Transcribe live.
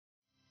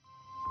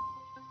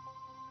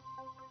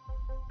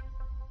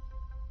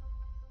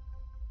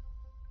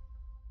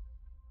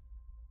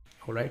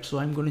All right, so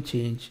I'm going to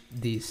change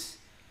this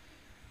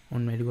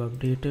on value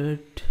updated.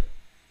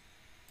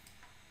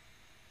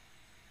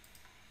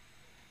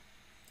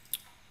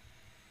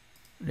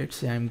 Let's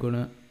say I'm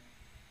gonna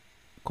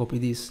copy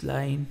this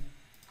line,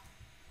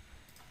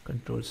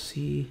 Control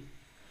C,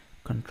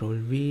 Control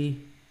V,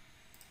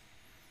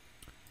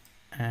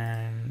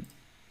 and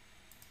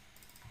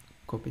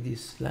copy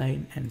this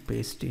line and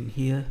paste in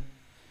here.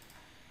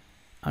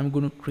 I'm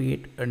going to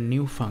create a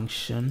new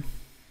function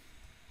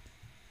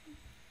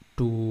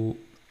to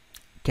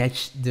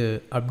catch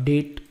the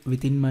update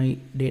within my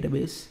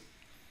database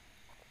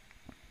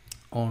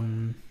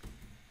on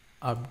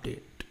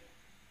update.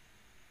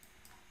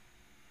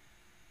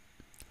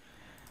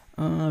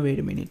 Wait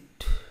a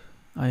minute,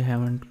 I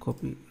haven't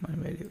copied my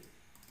value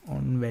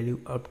on value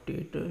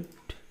updated.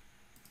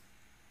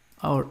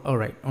 All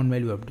right, on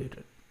value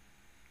updated,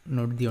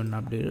 not the on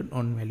updated,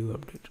 on value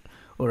updated.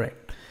 All right,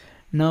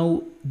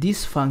 now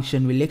this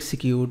function will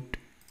execute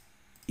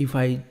if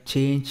I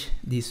change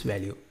this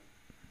value.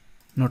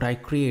 Not I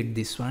create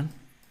this one,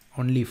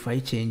 only if I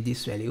change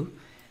this value,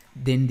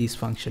 then this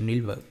function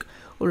will work.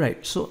 All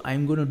right, so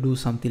I'm gonna do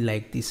something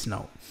like this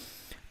now.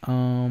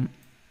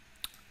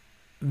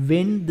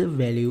 When the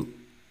value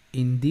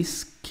in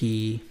this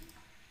key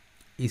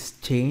is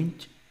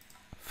changed,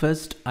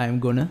 first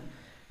I'm gonna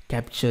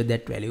capture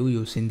that value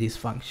using this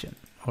function.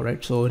 All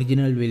right, so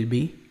original will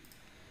be,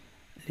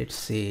 let's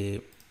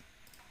say,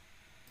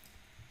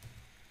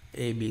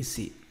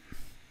 ABC.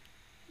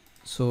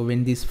 So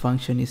when this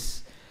function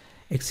is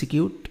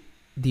execute,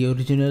 the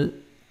original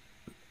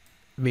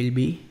will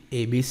be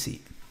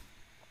ABC.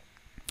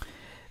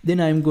 Then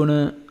I'm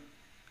gonna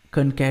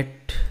concat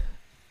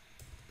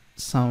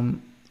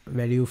some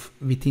value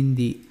within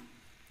the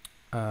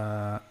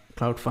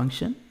cloud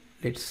function.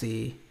 Let's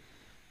say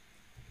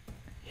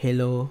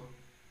hello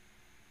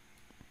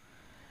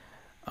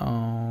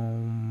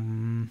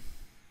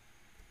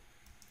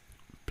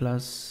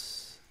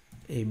plus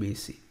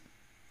ABC.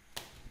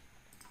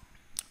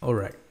 All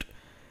right,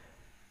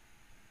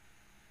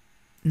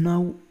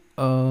 now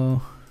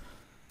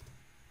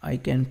I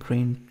can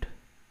print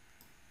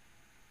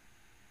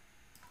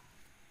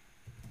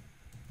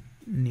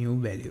new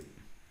value.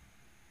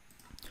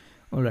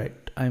 All right,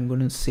 I'm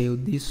gonna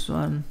save this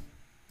one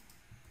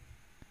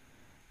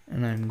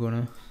and I'm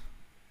gonna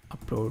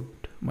upload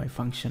my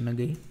function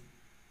again.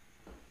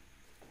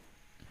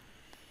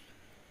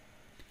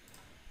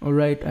 All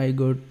right, I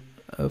got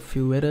a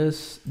few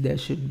errors. There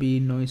should be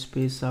no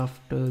space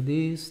after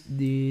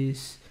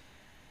this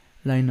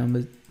line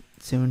number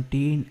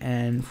 17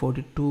 and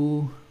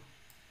 42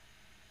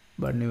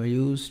 but never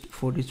used.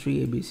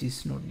 43 ABC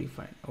is not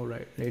defined. All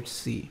right, let's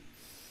see.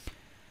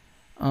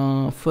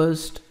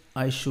 First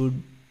I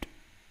should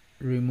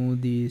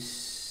remove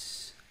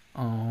this.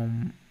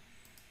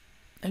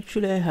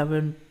 Actually I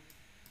haven't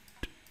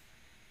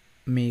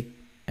make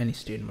any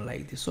statement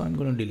like this, so I'm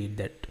gonna delete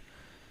that.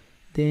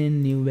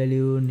 Then new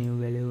value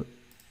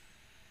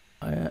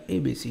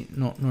ABC,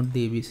 no, not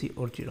the ABC,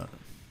 original.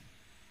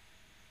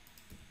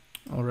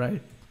 All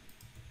right,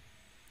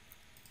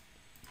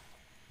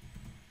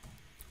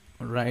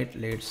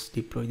 let's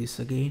deploy this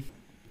again.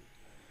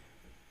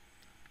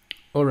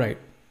 All right,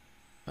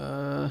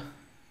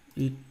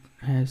 it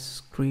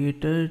has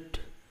created,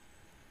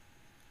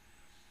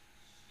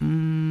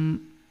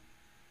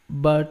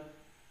 but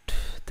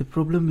the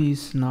problem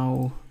is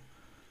now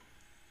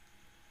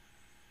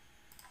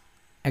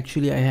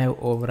actually I have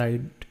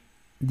override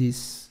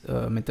this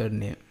method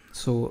name,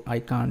 so I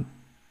can't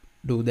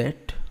do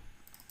that.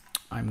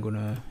 I'm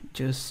gonna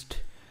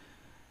just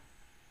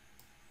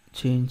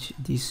change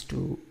this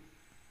to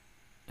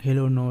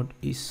hello node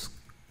is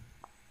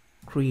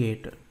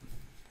created.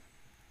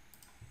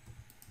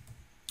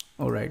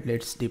 All right,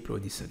 let's deploy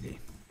this again.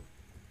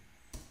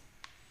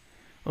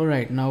 All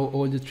right, now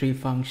all the three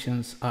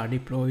functions are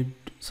deployed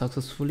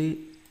successfully.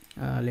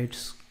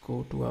 Let's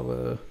go to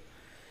our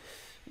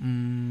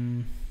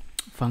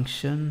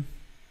function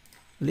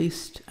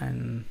list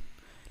and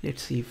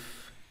let's see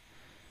if,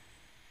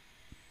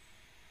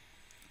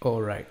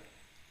 all right,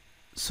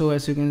 so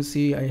as you can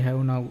see I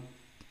have now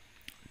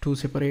two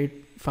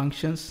separate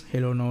functions.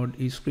 Hello node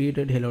is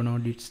created, hello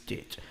node is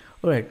changed.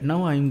 All right,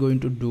 now I'm going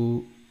to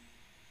do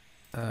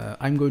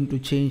I'm going to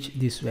change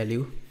this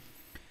value.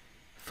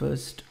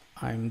 First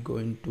I'm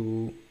going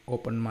to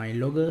open my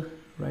logger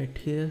right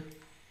here.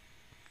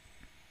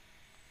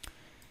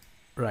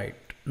 Right,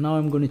 now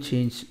I'm going to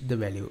change the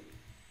value.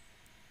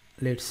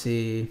 Let's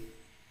say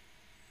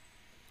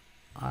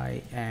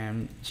I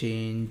am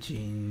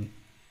changing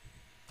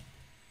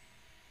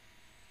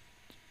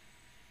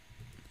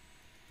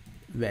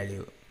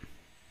value.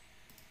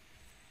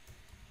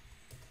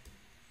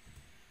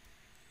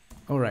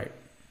 All right,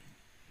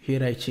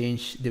 here I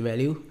change the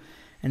value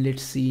and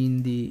let's see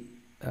in the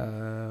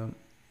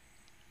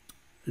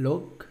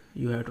log.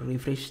 You have to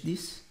refresh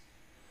this.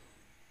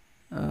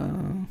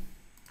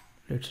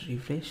 Let's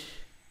refresh.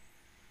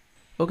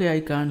 Okay,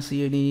 I can't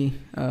see any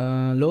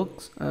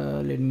logs.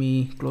 Let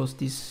me close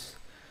this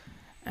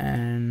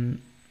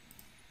and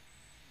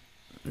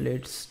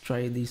let's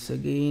try this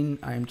again.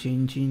 I'm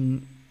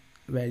changing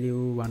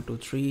value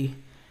 123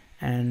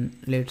 and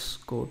let's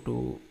go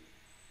to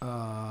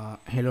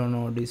hello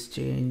node is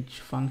change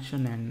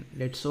function and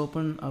let's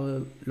open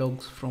our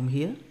logs from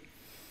here.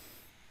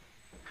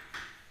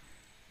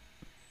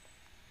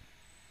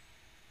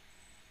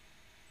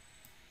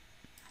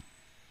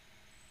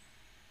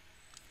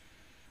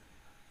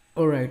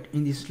 Alright,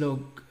 in this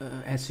log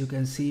as you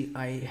can see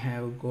I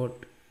have got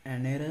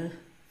an error.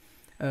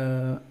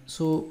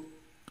 So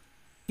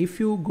if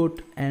you got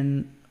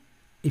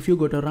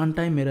a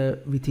runtime error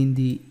within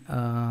the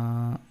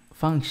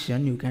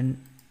function, you can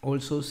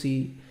also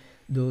see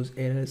those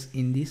errors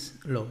in this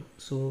log.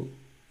 So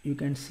you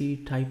can see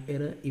type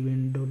error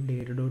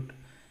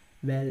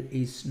event.data.val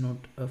is not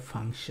a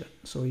function.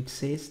 So it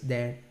says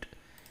that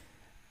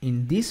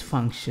in this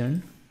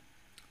function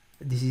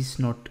this is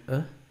not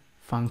a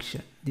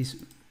function, this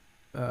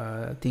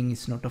thing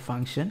is not a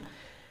function.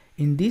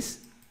 In this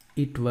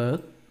it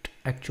worked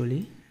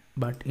actually,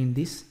 but in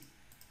this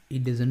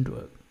it doesn't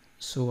work.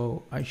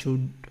 So I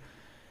should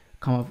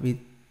come up with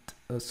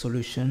a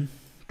solution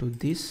to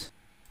this.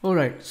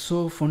 Alright,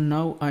 so for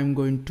now I'm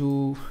going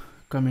to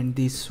comment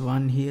this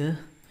one here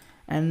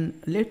and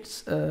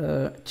let's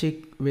check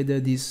whether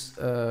this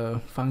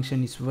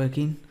function is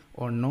working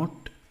or not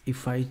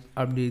if I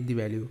update the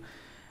value.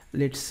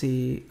 Let's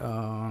say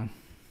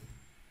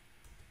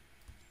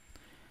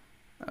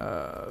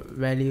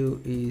value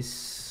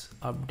is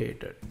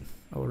updated.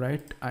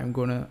 Alright, I'm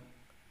gonna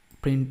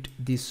print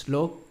this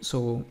log.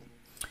 So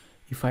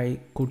if I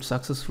could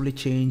successfully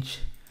change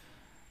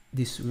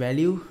this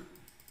value,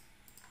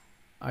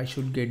 I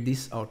should get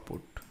this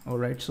output.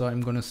 Alright, so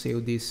I'm gonna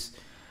save this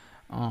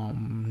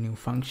new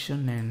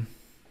function and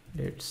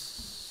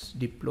let's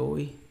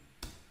deploy.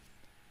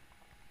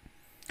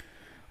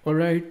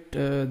 Alright,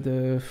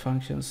 the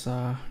functions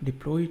are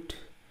deployed.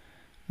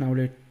 Now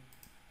let's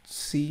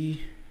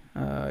see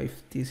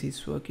if this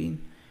is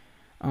working.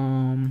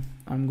 I'm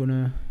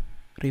gonna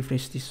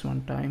refresh this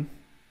one time.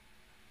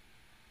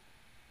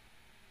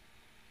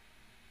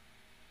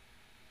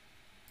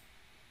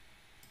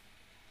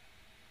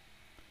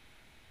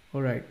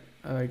 Alright,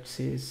 it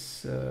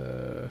says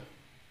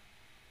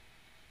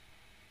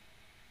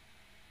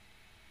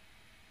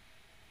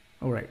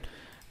alright,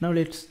 now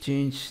let's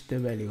change the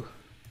value.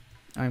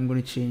 I'm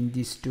going to change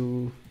this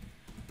to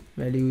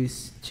value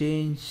is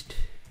changed.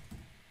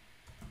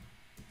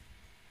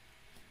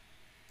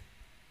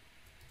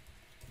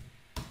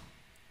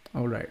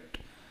 Alright,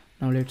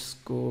 now let's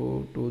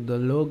go to the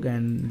log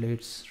and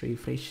let's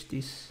refresh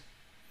this.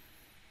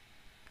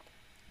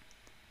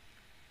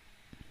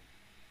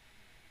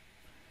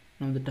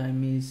 Now the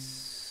time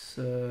is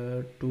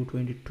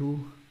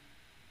 2:22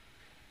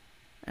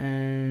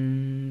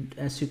 and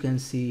as you can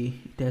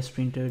see it has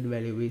printed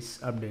value is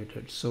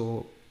updated.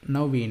 So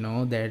now we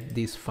know that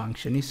this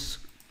function is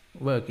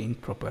working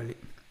properly.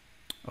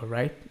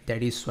 Alright,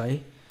 that is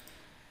why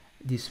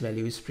this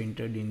value is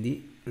printed in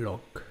the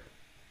log.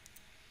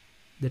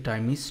 The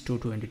time is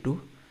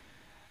 2:22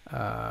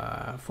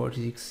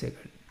 46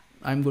 seconds.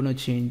 I'm gonna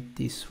change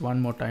this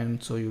one more time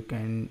so you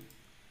can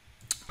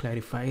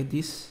clarify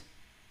this.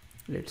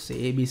 Let's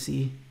say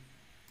ABC.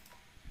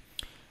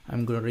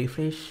 I'm gonna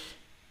refresh.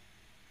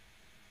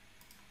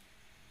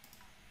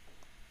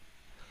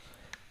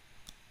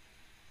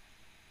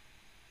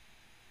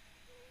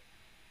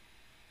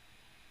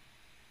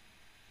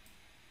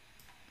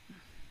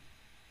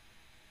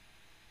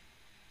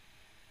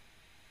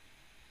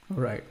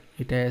 Alright,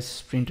 it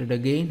has printed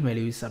again,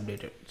 value is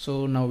updated.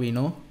 So now we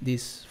know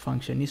this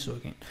function is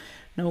working.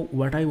 Now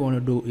what I want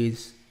to do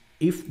is,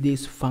 if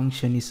this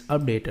function is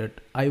updated,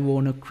 I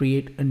want to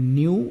create a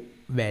new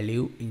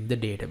value in the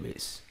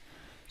database.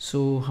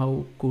 So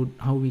how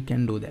we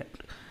can do that?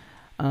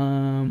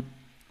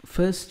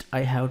 First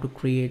I have to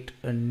create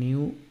a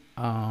new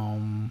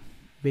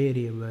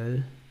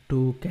variable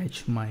to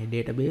catch my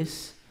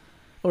database.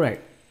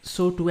 Alright,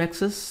 so to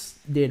access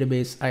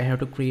database I have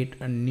to create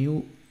a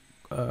new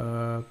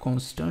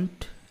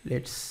constant.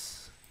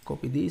 Let's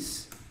copy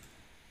this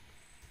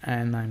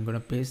and I'm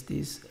gonna paste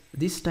this.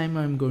 This time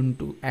I'm going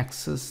to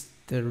access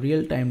the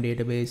real-time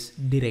database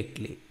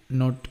directly,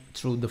 not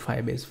through the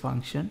Firebase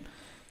function.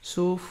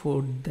 So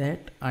for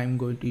that I'm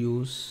going to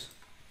use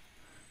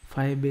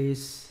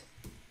Firebase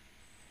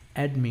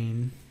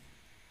admin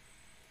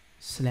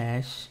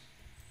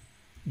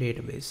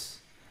 /database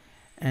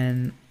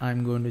and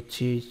I'm going to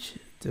change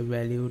the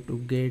value to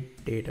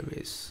get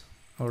database.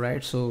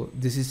 Alright, so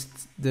this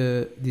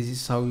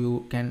is how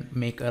you can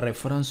make a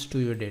reference to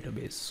your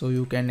database. So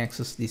you can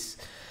access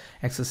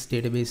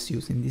database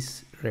using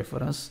this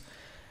reference.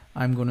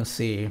 I'm gonna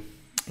say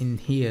in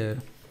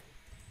here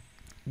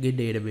get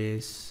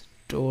database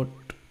dot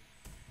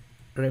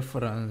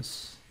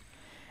reference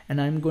and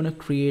I'm gonna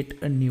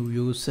create a new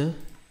user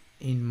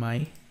in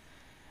my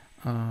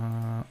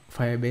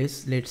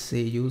Firebase. Let's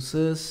say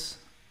users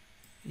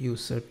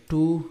user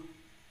 2.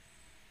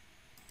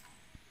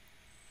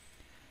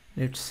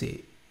 Let's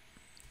say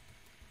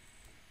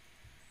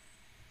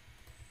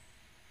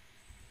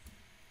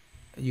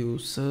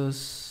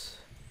users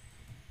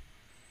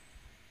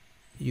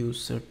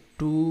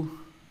user2,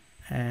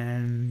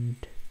 and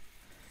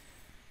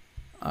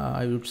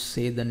I would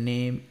say the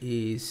name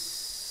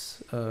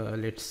is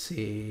let's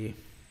say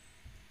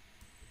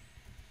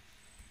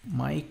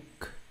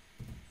Mike.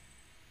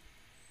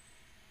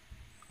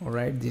 All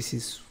right, this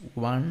is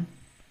 1,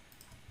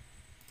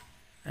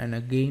 and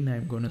again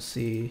I'm gonna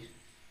say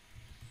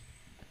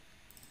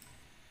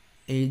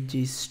age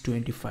is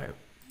 25.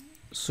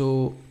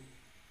 So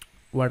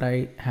what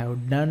I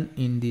have done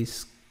in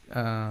this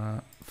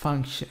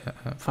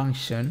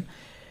function,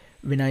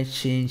 when I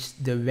change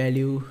the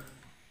value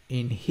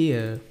in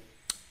here,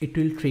 it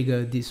will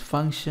trigger this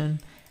function,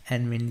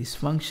 and when this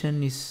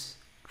function is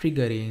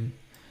triggering,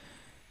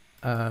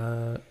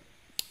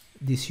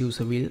 this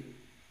user will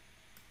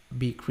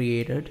be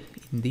created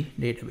in the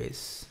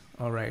database.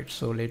 All right,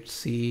 so let's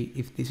see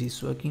if this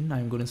is working.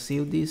 I'm going to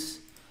save this.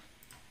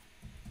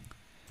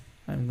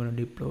 I'm going to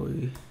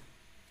deploy.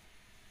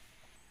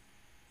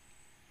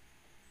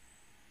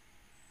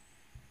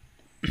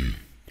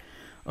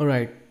 All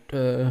right,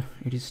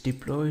 it is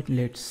deployed.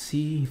 Let's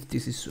see if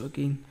this is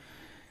working.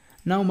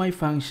 Now my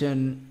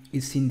function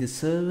is in the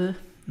server.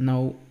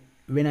 Now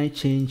when I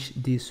change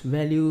this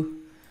value,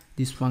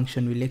 this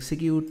function will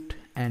execute,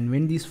 and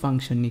when this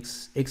function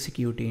is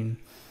executing,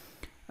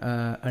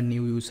 a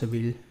new user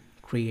will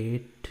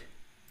create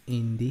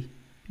in the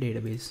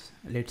database.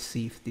 Let's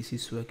see if this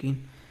is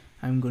working.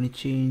 I'm going to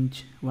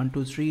change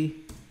 123.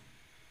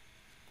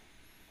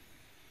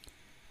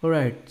 All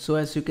right, so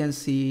as you can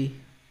see,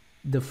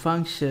 the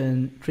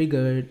function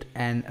triggered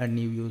and a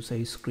new user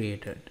is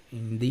created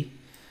in the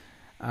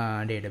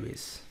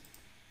database.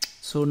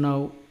 So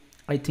now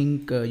I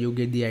think you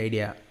get the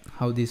idea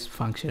how this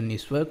function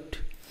is worked.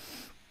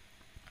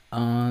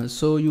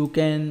 So you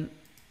can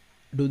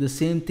do the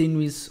same thing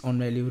with on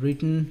value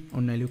written,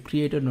 on value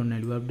created, on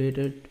value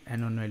updated,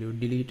 and on value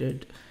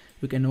deleted.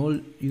 You can all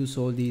use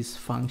all these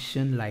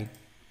function like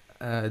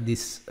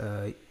these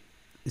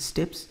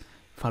steps,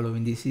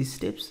 following these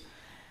steps.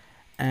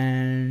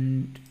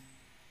 And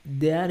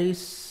there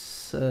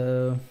is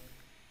a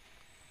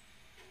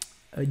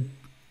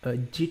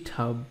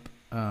GitHub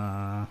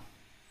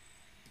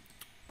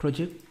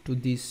project to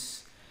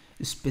this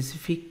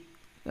specific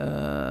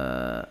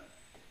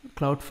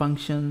cloud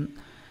function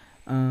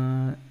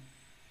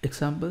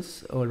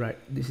examples. All right,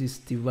 this is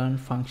the one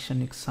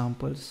function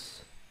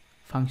examples,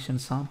 function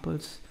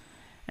samples,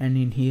 and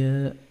in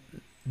here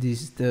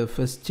this is the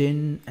first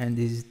gen and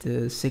this is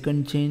the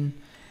second gen.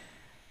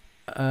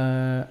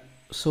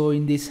 So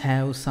in this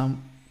have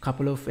some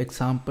couple of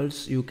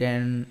examples. You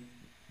can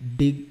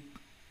dig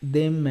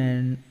them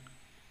and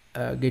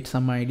get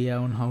some idea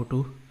on how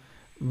to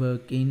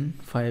work in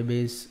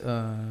Firebase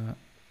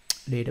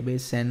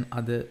database and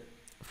other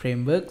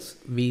frameworks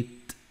with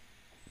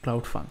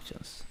cloud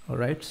functions. All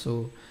right,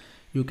 so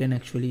you can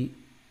actually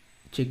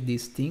check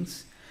these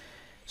things.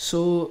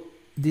 So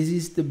this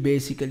is the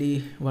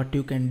basically what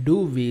you can do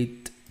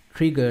with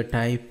trigger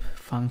type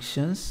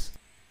functions.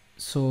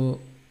 So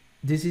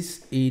this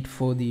is it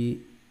for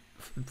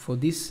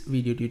this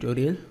video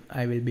tutorial.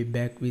 I will be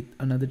back with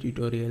another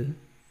tutorial,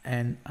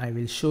 and I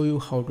will show you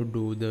how to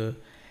do the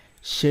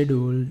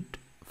scheduled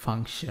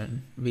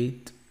function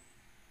with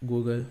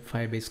Google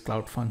Firebase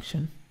Cloud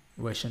Function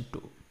version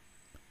 2.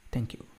 Thank you.